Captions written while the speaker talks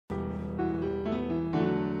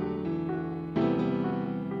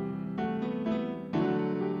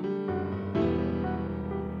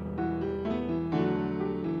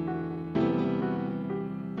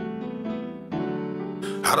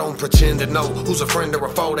I don't pretend to know who's a friend or a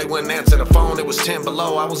foe. They wouldn't answer the phone, it was 10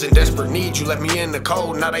 below. I was in desperate need, you let me in the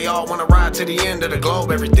cold. Now they all wanna ride to the end of the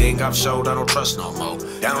globe. Everything I've showed, I don't trust no more.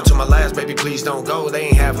 Down to my last, baby, please don't go. They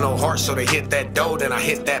ain't have no heart, so they hit that dough. Then I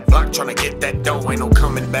hit that block, tryna get that dough. Ain't no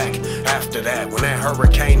coming back after that. When that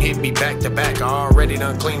hurricane hit me back to back, I already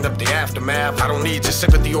done cleaned up the aftermath. I don't need your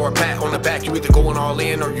sympathy or a pat on the back. You either going all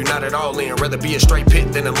in or you not at all in. Rather be a straight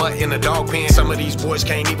pit than a mutt in a dog pen. Some of these boys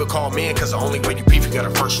can't even call men, cause the only way you beef, you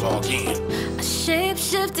gotta first log in. I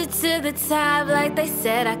shape-shifted to the top like they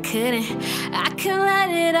said I couldn't. I could let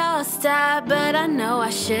it all stop, but I know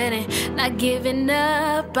I shouldn't. Not giving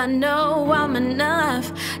up, I know I'm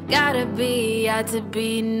enough. Gotta be out to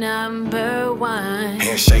be number one.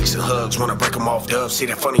 Handshakes and hugs, wanna break them off dubs. See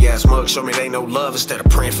that funny ass mug, show me they no love. Instead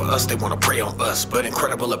of praying for us, they wanna pray on us. But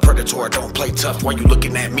incredible, a predator, don't play tough. Why you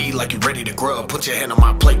looking at me like you ready to grub? Put your hand on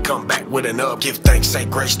my plate, come back with a nub. Give thanks, say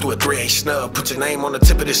grace through a 3/8 snub. Put your name on the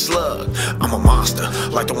tip of this slug. I'm a monster,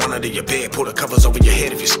 like the one under your bed. Pull the covers over your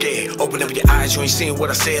head if you're scared. Open up your eyes, you ain't seeing what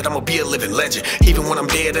I said. I'ma be a living legend. Even when I'm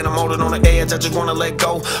dead and I'm holding on the edge, I just wanna let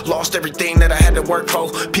go. Lost everything that I had to work for.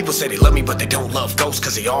 People say they love me, but they don't love ghosts,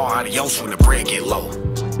 cause they all adios when the bread get low.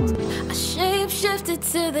 I shape-shifted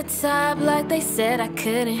to the top like they said I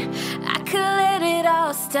couldn't. I could let it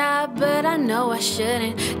all stop, but I know I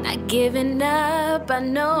shouldn't. Not giving up, I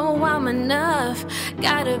know I'm enough.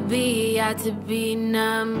 Gotta be out to be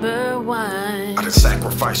number one. I done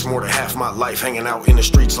sacrificed more than half my life, hanging out in the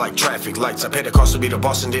streets like traffic lights. I paid the cost to be the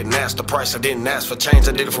boss and didn't ask the price. I didn't ask for change,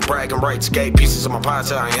 I did it for bragging rights. Gave pieces of my pie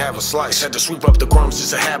till I ain't have a slice. Had to sweep up the crumbs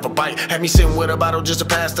just to have a bite. Had me sitting with a bottle just to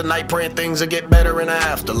pass the night, praying things would get better in the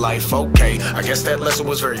afterlife. Okay, I guess that lesson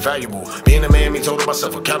was very valuable. Being a man means holding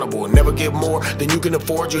myself accountable and never give more than you can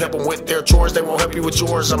afford. You help them with their chores, they won't help you with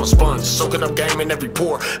yours. I'm a sponge, soaking up game in every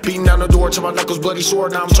pore. Beating down the door till my knuckles bloody sore.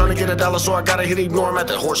 Now I'm trying to get a dollar, so I gotta hit ignore. I'm at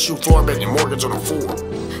the horseshoe floor, betting mortgage on the floor.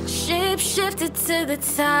 Shape-shifted to the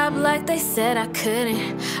top like they said I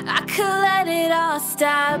couldn't. I could let it all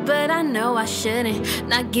stop, but I know I shouldn't.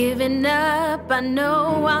 Not giving up, I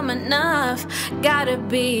know I'm enough. Gotta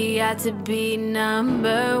be out to be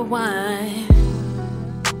number one.